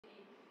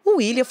O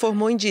William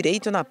formou em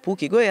Direito na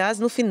PUC-Goiás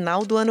no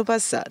final do ano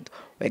passado.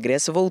 O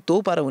egresso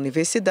voltou para a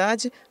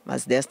universidade,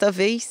 mas desta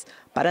vez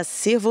para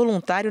ser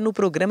voluntário no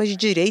Programa de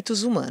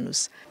Direitos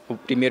Humanos. O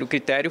primeiro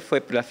critério foi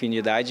pela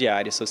afinidade e a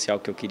área social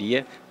que eu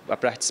queria, a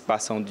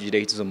participação de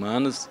direitos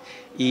humanos,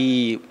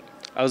 e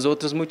os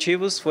outros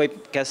motivos foi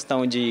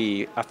questão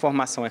de a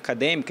formação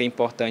acadêmica é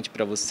importante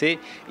para você,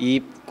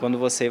 e quando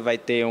você vai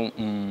ter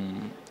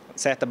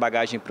certa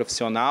bagagem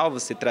profissional,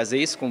 você trazer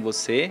isso com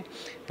você,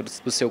 para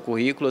o seu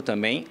currículo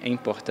também é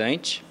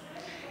importante,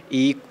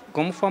 e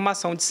como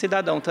formação de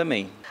cidadão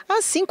também.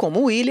 Assim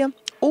como o William,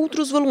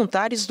 outros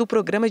voluntários do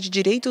Programa de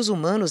Direitos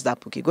Humanos da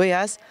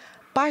PUC-Goiás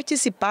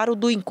participaram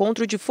do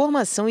encontro de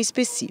formação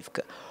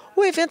específica.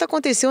 O evento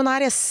aconteceu na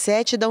área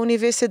 7 da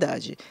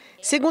universidade.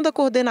 Segundo a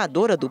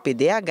coordenadora do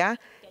PDH,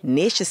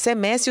 neste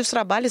semestre os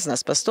trabalhos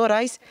nas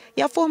pastorais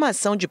e a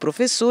formação de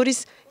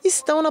professores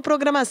estão na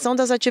programação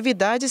das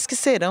atividades que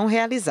serão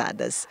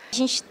realizadas. A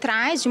gente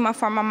traz de uma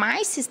forma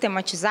mais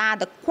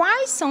sistematizada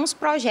quais são os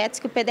projetos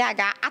que o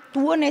PDH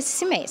atua nesse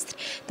semestre.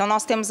 Então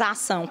nós temos a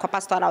ação com a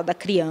pastoral da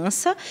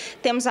criança,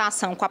 temos a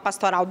ação com a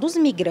pastoral dos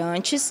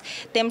migrantes,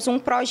 temos um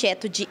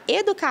projeto de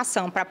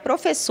educação para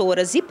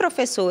professoras e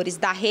professores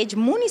da rede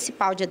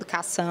municipal de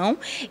educação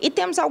e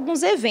temos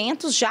alguns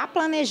eventos já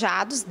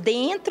planejados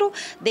dentro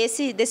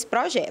desse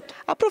projeto.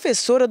 A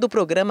professora do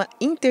Programa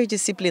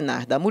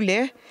Interdisciplinar da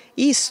Mulher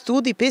e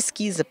Estudo e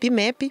Pesquisa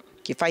PIMEP,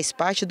 que faz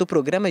parte do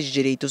Programa de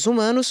Direitos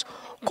Humanos,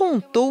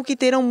 contou que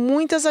terão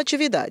muitas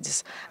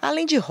atividades,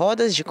 além de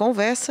rodas de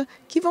conversa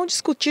que vão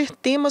discutir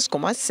temas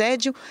como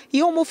assédio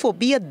e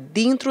homofobia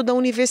dentro da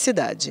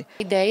universidade.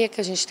 A ideia é que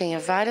a gente tenha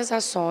várias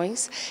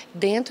ações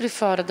dentro e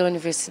fora da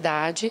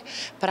universidade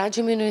para a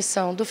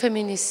diminuição do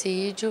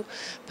feminicídio,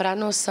 para a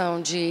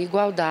noção de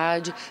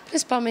igualdade,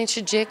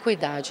 principalmente de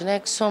equidade, né?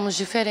 Que somos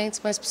diferentes,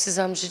 mas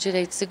precisamos de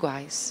direitos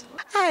iguais.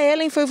 A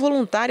Ellen foi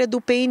voluntária do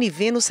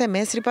PNV no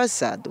semestre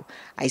passado.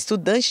 A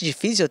estudante de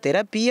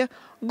fisioterapia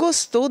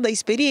gostou da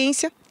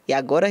experiência e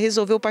agora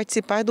resolveu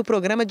participar do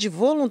programa de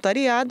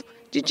voluntariado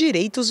de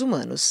Direitos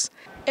Humanos.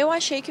 Eu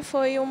achei que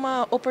foi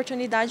uma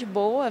oportunidade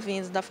boa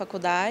vindo da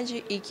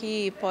faculdade e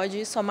que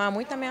pode somar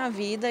muito na minha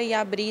vida e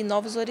abrir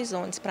novos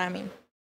horizontes para mim.